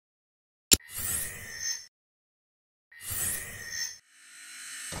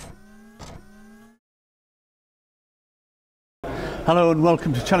Hello and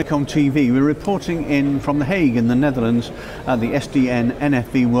welcome to TelecomTV. We're reporting in from The Hague in the Netherlands at the SDN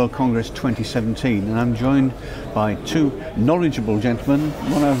NFV World Congress 2017, and I'm joined by two knowledgeable gentlemen,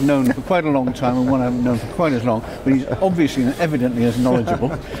 one I've known for quite a long time and one I haven't known for quite as long, but he's obviously and evidently as knowledgeable.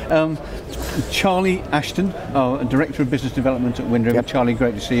 Charlie Ashton, Director of Business Development at Windham. Yep. Charlie,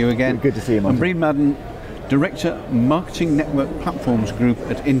 great to see you again. Good to see you, Martin. And Bryan Madden, Director Marketing Network Platforms Group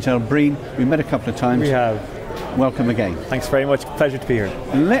at Intel. Bryan, we met a couple of times. We have. Welcome again. Thanks very much. Pleasure to be here.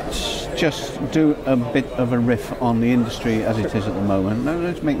 Let's just do a bit of a riff on the industry as it is at the moment. No,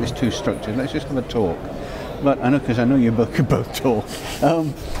 let's make this too structured. Let's just have a talk. But I know, because I know you both can both talk.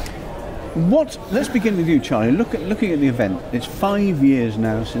 Let's begin with you, Charlie. Looking at the event, it's 5 years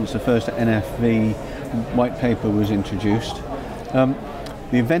now since the first NFV white paper was introduced. The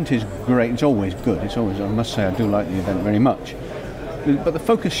event is great. It's always good. I must say, I do like the event very much. But the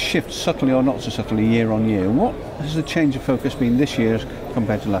focus shifts subtly or not so subtly year on year. What has the change of focus been this year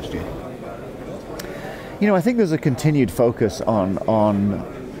compared to last year? You know, I think there's a continued focus on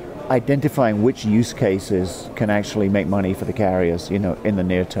identifying which use cases can actually make money for the carriers, you know, in the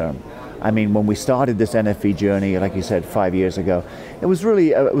near term. I mean, when we started this NFV journey, like you said, 5 years ago, it was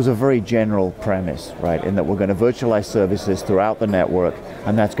a very general premise, right, in that we're going to virtualize services throughout the network,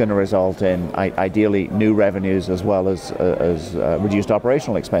 and that's going to result in ideally new revenues as well as reduced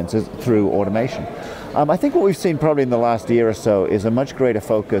operational expenses through automation. I think what we've seen probably in the last year or so is a much greater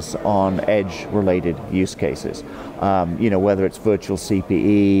focus on edge-related use cases. You know, whether it's virtual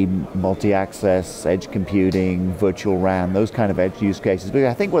CPE, multi-access, edge computing, virtual RAN, those kind of edge use cases. But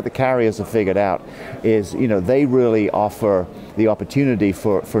I think what the carriers have figured out is, you know, they really offer the opportunity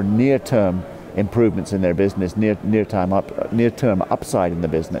for near-term improvements in their business, near-term upside in the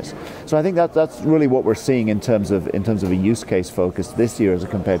business. So I think that's really what we're seeing in terms of a use case focus this year as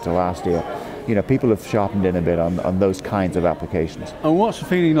compared to last year. You know, people have sharpened in a bit on those kinds of applications. And what's the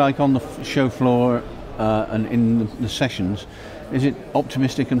feeling like on the show floor and in the sessions? Is it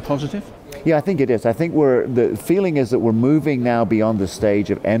optimistic and positive? Yeah, I think it is. I think the feeling is that we're moving now beyond the stage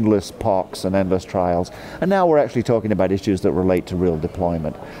of endless PoCs and endless trials, and now we're actually talking about issues that relate to real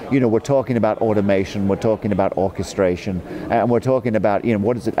deployment. You know, we're talking about automation, we're talking about orchestration, and we're talking about, you know,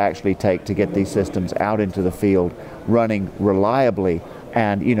 what does it actually take to get these systems out into the field, running reliably,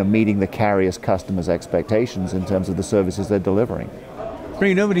 and, you know, meeting the carrier's customers' expectations in terms of the services they're delivering.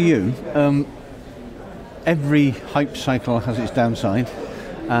 Bryan, over to you. Every hype cycle has its downside,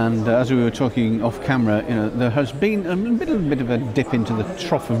 and as we were talking off camera, you know, there has been a little bit of a dip into the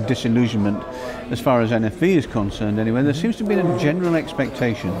trough of disillusionment as far as NFV is concerned anyway. There seems to be a general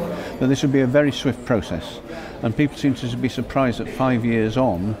expectation that this will be a very swift process, and people seem to be surprised that 5 years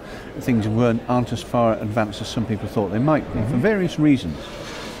on things aren't as far advanced as some people thought they might be, for various reasons.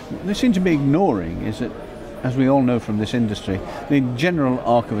 What they seem to be ignoring is that, as we all know from this industry, the general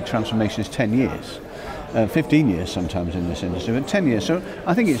arc of a transformation is 10 years. 15 years sometimes in this industry, but 10 years. So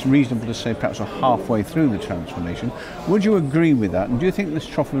I think it's reasonable to say perhaps we're halfway through the transformation. Would you agree with that? And do you think this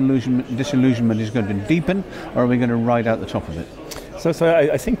trough of disillusionment is going to deepen, or are we going to ride out the top of it? So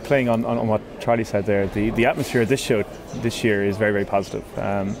I think playing on what Charlie said there, the atmosphere of this show this year is very, very positive.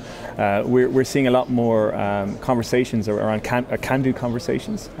 We're seeing a lot more conversations around can-do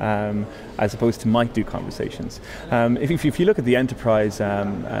conversations as opposed to might-do conversations. If you look at the enterprise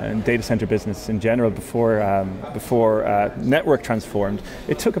and data center business in general before network transformed,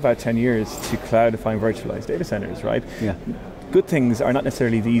 it took about 10 years to cloudify and virtualize data centers, right? Yeah. Good things are not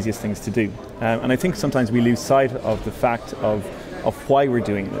necessarily the easiest things to do. And I think sometimes we lose sight of the fact of why we're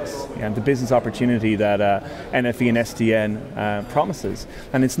doing this, and the business opportunity that NFV and SDN promises.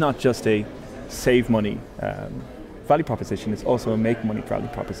 And it's not just a save money value proposition, it's also a make money value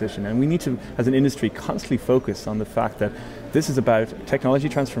proposition. And we need to, as an industry, constantly focus on the fact that this is about technology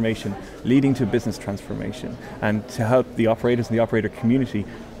transformation leading to business transformation, and to help the operators and the operator community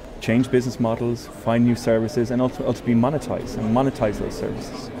change business models, find new services, and ultimately monetize those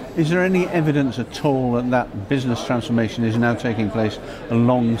services. Is there any evidence at all that business transformation is now taking place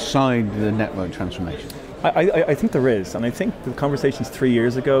alongside the network transformation? I think there is, and I think the conversations 3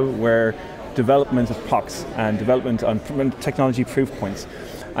 years ago were development of PoCs and development on technology proof points.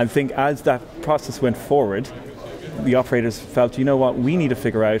 I think as that process went forward, the operators felt, you know what, we need to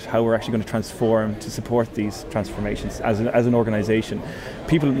figure out how we're actually going to transform to support these transformations as an organization.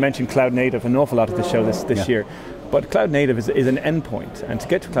 People mentioned cloud native an awful lot at the show this year. But cloud native is an endpoint, and to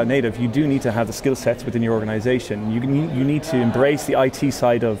get to cloud native, you do need to have the skill sets within your organization. You need to embrace the IT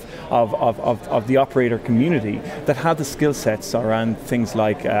side of the operator community that have the skill sets around things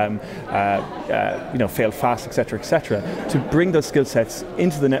like fail fast, etc., to bring those skill sets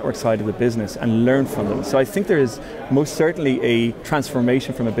into the network side of the business and learn from them. So I think there is most certainly a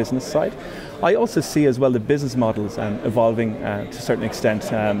transformation from a business side. I also see as well the business models evolving to a certain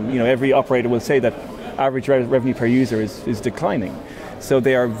extent. Every operator will say that average revenue per user is declining. So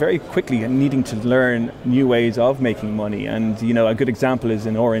they are very quickly needing to learn new ways of making money. And a good example is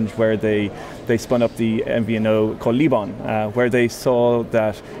in Orange, where they spun up the MVNO called Liban, where they saw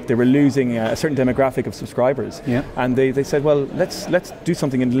that they were losing a certain demographic of subscribers. Yeah. And they said, well, let's do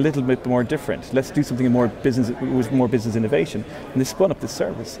something a little bit more different. Let's do something with more business innovation. And they spun up this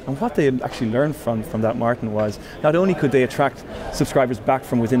service. And what they actually learned from that, Martin, was not only could they attract subscribers back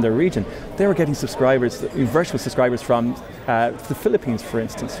from within their region, they were getting virtual subscribers from the Philippines, for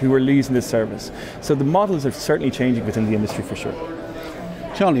instance, who were using this service. So the models are certainly changing within the industry for sure.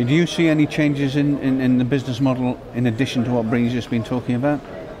 Charlie, do you see any changes in the business model in addition to what Bryan's just been talking about?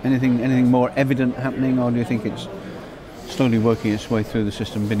 Anything more evident happening, or do you think it's slowly working its way through the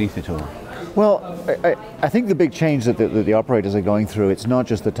system beneath it all? Well, I think the big change that the operators are going through, it's not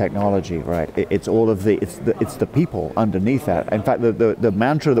just the technology, right? It's all of it's the people underneath that. In fact, the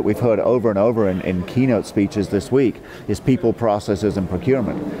mantra that we've heard over and over in keynote speeches this week is people, processes, and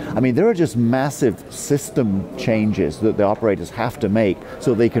procurement. I mean, there are just massive system changes that the operators have to make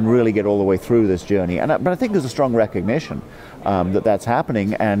so they can really get all the way through this journey. But I think there's a strong recognition that's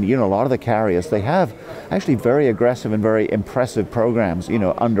happening, and a lot of the carriers, they have actually very aggressive and very impressive programs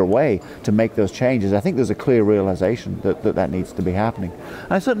underway to make those changes. I think there's a clear realization that needs to be happening.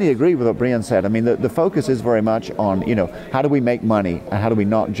 And I certainly agree with what Bryan said. I mean, the focus is very much on how do we make money, and how do we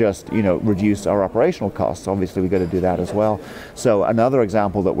not just reduce our operational costs. Obviously we've got to do that as well. So another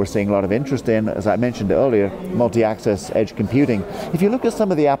example that we're seeing a lot of interest in, as I mentioned earlier, multi-access edge computing. If you look at some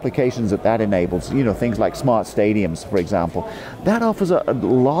of the applications that enables, things like smart stadiums, for example, that offers a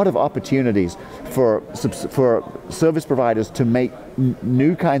lot of opportunities for service providers to make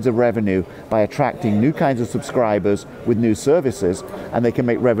new kinds of revenue by attracting new kinds of subscribers with new services, and they can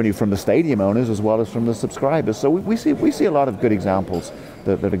make revenue from the stadium owners as well as from the subscribers. So we see a lot of good examples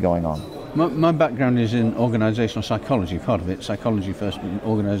that are going on. My background is in organisational psychology, part of it, psychology first,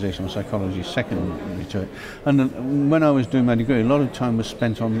 organisational psychology secondary to it. And when I was doing my degree, a lot of time was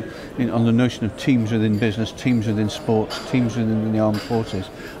spent on the notion of teams within business, teams within sports, teams within the armed forces,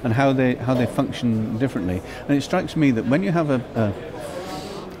 and how they function differently. And it strikes me that when you have a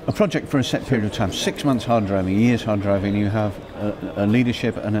project for a set period of time, 6 months hard driving, years hard driving, you have a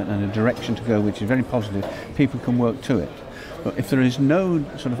leadership and a direction to go which is very positive, people can work to it. But if there is no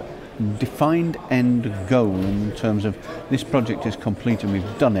sort of defined end goal in terms of this project is complete and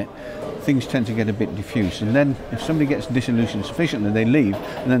we've done it, things tend to get a bit diffuse. And then if somebody gets disillusioned sufficiently, they leave,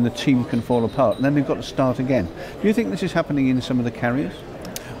 and then the team can fall apart, and then they've got to start again. Do you think this is happening in some of the carriers?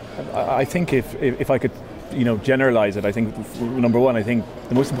 I think if I could generalize it, I think number one, I think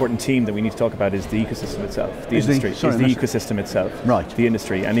the most important team that we need to talk about is the ecosystem itself, the ecosystem itself, right? The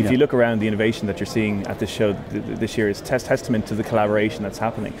industry. And if you look around, the innovation that you're seeing at this show this year is testament to the collaboration that's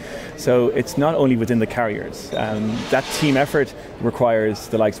happening. So it's not only within the carriers. That team effort requires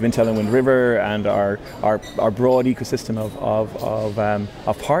the likes of Intel and Wind River and our broad ecosystem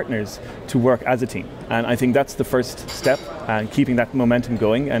of partners to work as a team. And I think that's the first step, and keeping that momentum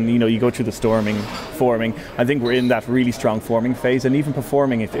going. And you go through the storming, forming. I think we're in that really strong forming phase, and even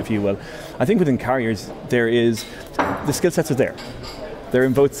performing, if you will. I think within carriers, the skill sets are there. They're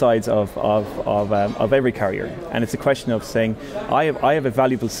in both sides of every carrier, and it's a question of saying, I have a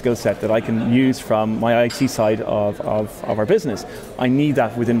valuable skill set that I can use from my IT side of our business. I need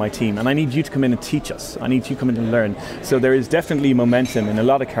that within my team, and I need you to come in and teach us. I need you to come in and learn. So there is definitely momentum in a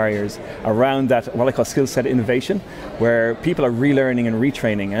lot of carriers around that, what I call skill set innovation, where people are relearning and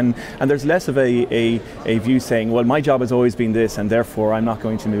retraining, and there's less of a view saying, well, my job has always been this, and therefore I'm not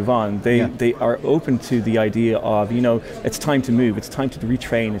going to move on. They are open to the idea of, it's time to move, it's time to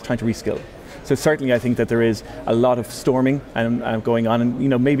retrain, it's time to reskill. So certainly I think that there is a lot of storming and going on,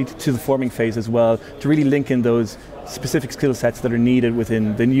 and maybe to the forming phase as well, to really link in those specific skill sets that are needed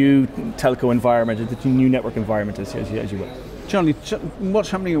within the new telco environment, the new network environment, as you will. Charlie, what's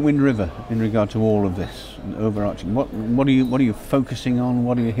happening at Wind River in regard to all of this overarching? What are you focusing on?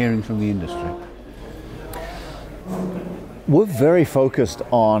 What are you hearing from the industry? We're very focused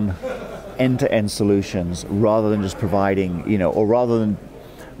on end-to-end solutions rather than just providing, or rather than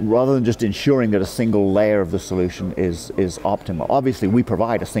rather than just ensuring that a single layer of the solution is optimal. Obviously, we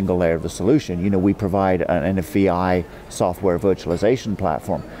provide a single layer of the solution. You know, we provide an NFV software virtualization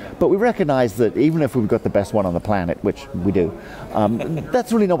platform. But we recognize that even if we've got the best one on the planet, which we do,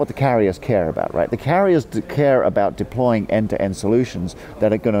 that's really not what the carriers care about, right? The carriers care about deploying end-to-end solutions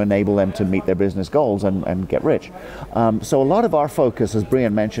that are going to enable them to meet their business goals and get rich. So a lot of our focus, as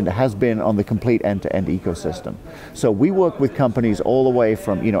Bryan mentioned, has been on the complete end-to-end ecosystem. So we work with companies all the way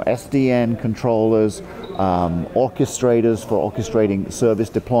from, you know, SDN controllers, orchestrators for orchestrating service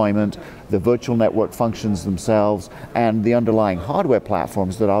deployment, the virtual network functions themselves, and the underlying hardware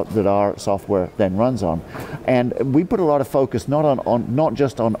platforms that our software then runs on. And we put a lot of focus not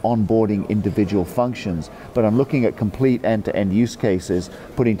just on onboarding individual functions, but on looking at complete end-to-end use cases,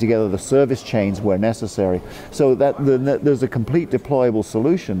 putting together the service chains where necessary, so that there's a complete deployable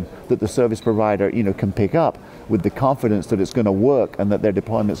solution that the service provider, you know, can pick up with the confidence that it's going to work and that their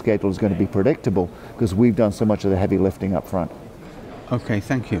deployment schedule is going to be predictable, because we've done so much of the heavy lifting up front. Okay,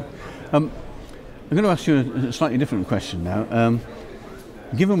 thank you. I'm going to ask you a slightly different question now.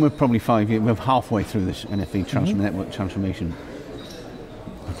 Given we're probably 5 years, we're halfway through this NFV network transformation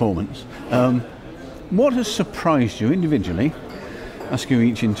performance, what has surprised you individually? Ask you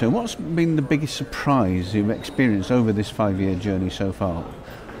each in turn, what's been the biggest surprise you've experienced over this 5-year journey so far?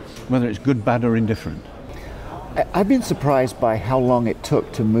 Whether it's good, bad or indifferent? I've been surprised by how long it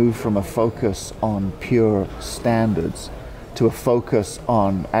took to move from a focus on pure standards to a focus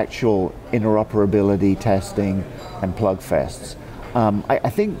on actual interoperability testing and Plugfests. I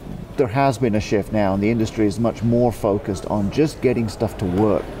think there has been a shift now, and the industry is much more focused on just getting stuff to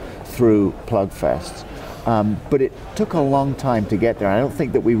work through Plugfests. But it took a long time to get there. I don't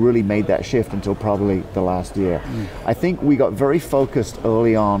think that we really made that shift until probably the last year. I think we got very focused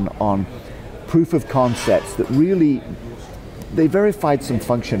early on proof of concepts that really, they verified some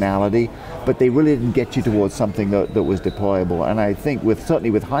functionality, but they really didn't get you towards something that was deployable. And I think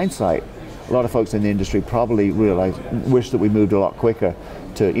certainly with hindsight, a lot of folks in the industry probably wish that we moved a lot quicker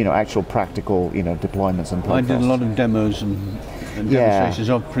to, you know, actual practical, you know, deployments and Plugfests. I did a lot of demos and demonstrations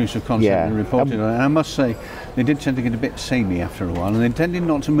of proofs of concept and reported on it. And I must say, they did tend to get a bit samey after a while, and they tended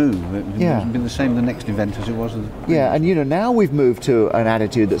not to move. It hasn't been the same the next event as it was. And you know, now we've moved to an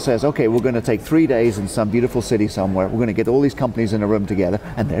attitude that says, okay, we're going to take 3 days in some beautiful city somewhere, we're going to get all these companies in a room together,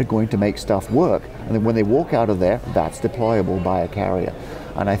 and they're going to make stuff work. And then when they walk out of there, that's deployable by a carrier.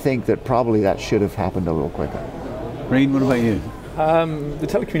 And I think that probably that should have happened a little quicker. Bryan, what about you? The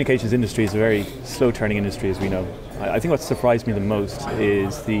telecommunications industry is a very slow-turning industry, as we know. I think what surprised me the most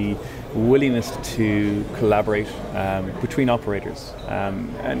is the willingness to collaborate between operators.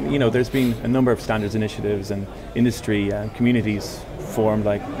 And you know, there's been a number of standards initiatives and industry communities formed,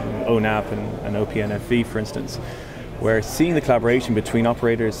 like ONAP and OPNFV, for instance, where seeing the collaboration between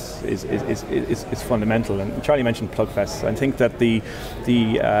operators is fundamental. And Charlie mentioned Plugfests. I think that the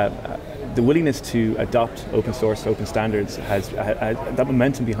willingness to adopt open source, open standards has that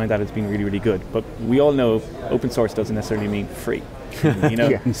momentum behind that has been really, really good. But we all know open source doesn't necessarily mean free. You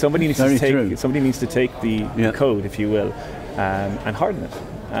know, somebody needs to take the code, if you will, and harden it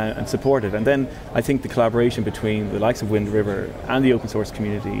and support it. And then I think the collaboration between the likes of Wind River and the open source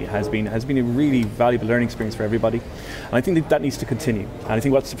community has been a really valuable learning experience for everybody. And I think that needs to continue. And I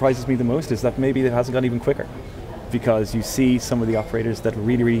think what surprises me the most is that maybe it hasn't gone even quicker, because you see some of the operators that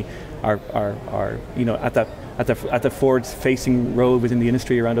really are you know, at the forward-facing role within the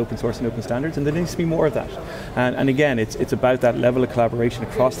industry around open source and open standards, and there needs to be more of that. And again, it's about that level of collaboration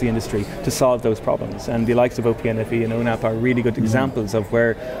across the industry to solve those problems. And the likes of OPNFV and ONAP are really good examples of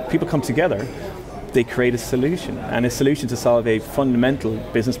where people come together, they create a solution, and a solution to solve a fundamental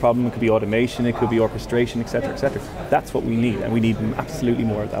business problem. It could be automation, it could be orchestration, etc., etc. That's what we need, and we need absolutely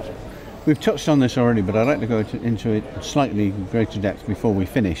more of that. We've touched on this already, but I'd like to go into it slightly greater depth before we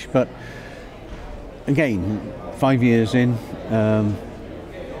finish. But again, 5 years in,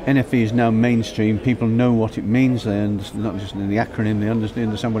 NFV is now mainstream. People know what it means. They understand, not just in the acronym, they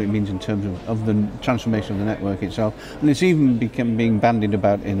understand what it means in terms of the transformation of the network itself. And it's even being bandied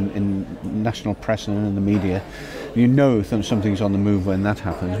about in national press and in the media. You know something's on the move when that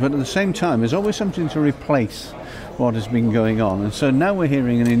happens. But at the same time, there's always something to replace what has been going on. And so now we're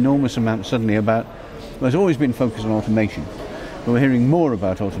hearing an enormous amount suddenly about, there's always been focus on automation, but we're hearing more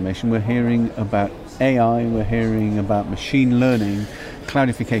about automation. We're hearing about AI, we're hearing about machine learning,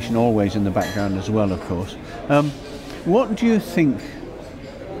 cloudification always in the background as well, of course. What do you think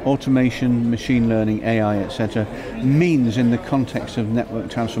automation, machine learning, AI, etc. means in the context of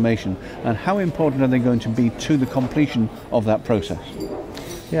network transformation, and how important are they going to be to the completion of that process?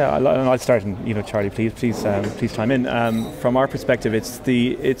 Yeah, I'll start, and Charlie, please chime in. From our perspective, it's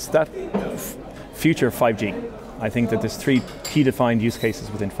that future of 5G. I think that there's 3 key defined use cases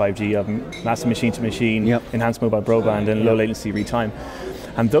within 5G of massive machine-to-machine, enhanced mobile broadband, and low latency real-time.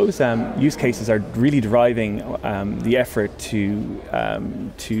 And those use cases are really driving the effort to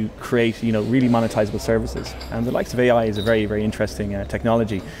create really monetizable services. And the likes of AI is a very, very interesting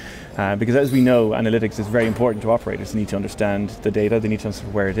technology. Because as we know, analytics is very important to operators. They need to understand the data, they need to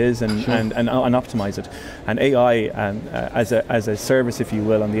understand where it is, and optimize it. And AI as a service, if you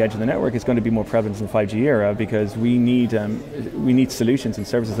will, on the edge of the network is going to be more prevalent in the 5G era, because we need solutions and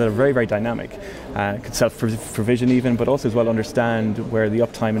services that are very, very dynamic. Could self-provision even, but also as well understand where the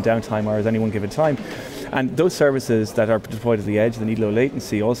uptime and downtime are at any one given time. And those services that are deployed at the edge, that need low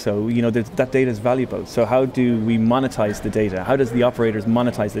latency also, that data is valuable. So how do we monetize the data? How does the operators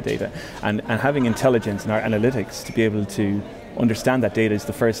monetize the data? And having intelligence in our analytics to be able to understand that data is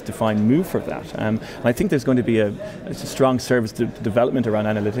the first defined move for that. And I think there's going to be a strong service development around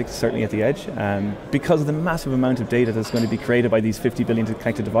analytics, certainly at the edge, because of the massive amount of data that's going to be created by these 50 billion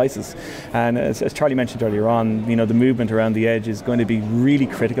connected devices. And as Charlie mentioned earlier on, the movement around the edge is going to be really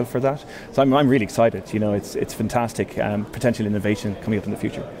critical for that. So I'm really excited. It's fantastic potential innovation coming up in the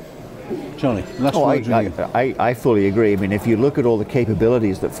future. Charlie, last words with you. I fully agree. I mean, if you look at all the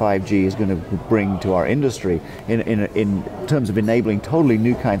capabilities that 5G is going to bring to our industry in terms of enabling totally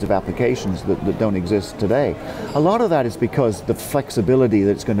new kinds of applications that don't exist today, a lot of that is because the flexibility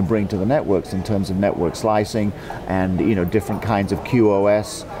that it's going to bring to the networks in terms of network slicing and different kinds of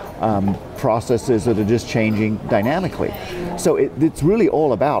QoS processes that are just changing dynamically. So it's really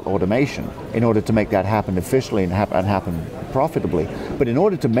all about automation in order to make that happen efficiently and happen profitably. But in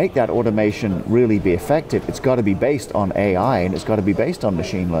order to make that automation really be effective, it's got to be based on AI and it's got to be based on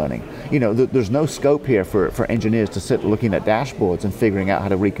machine learning. There's no scope here for engineers to sit looking at dashboards and figuring out how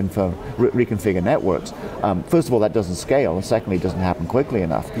to reconfigure networks. First of all, that doesn't scale, and secondly, it doesn't happen quickly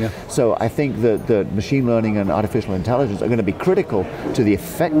enough. So I think that the machine learning and artificial intelligence are going to be critical to the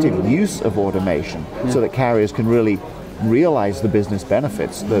effective use of automation so that carriers can really realize the business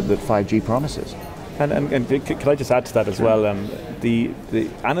benefits that 5G promises. And could I just add to that as well? The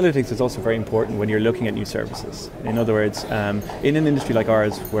analytics is also very important when you're looking at new services. In other words, in an industry like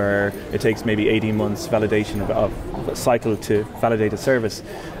ours, where it takes maybe 18 months validation of a cycle to validate a service,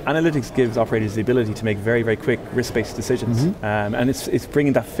 analytics gives operators the ability to make very, very quick risk-based decisions. And it's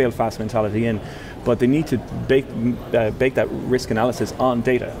bringing that fail-fast mentality in. But they need to bake that risk analysis on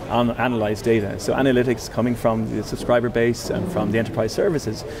data, on analyzed data. So analytics coming from the subscriber base and from the enterprise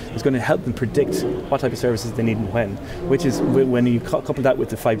services is going to help them predict what type of services they need and when, which is, when you couple that with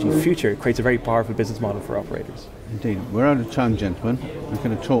the 5G future, it creates a very powerful business model for operators. Indeed. We're out of time, gentlemen. We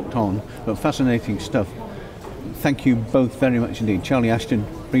could have talked on, but fascinating stuff. Thank you both very much indeed. Charlie, Ashton,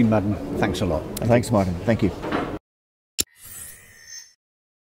 Bryan, Madden, thanks a lot. Thanks, Martin. Thank you.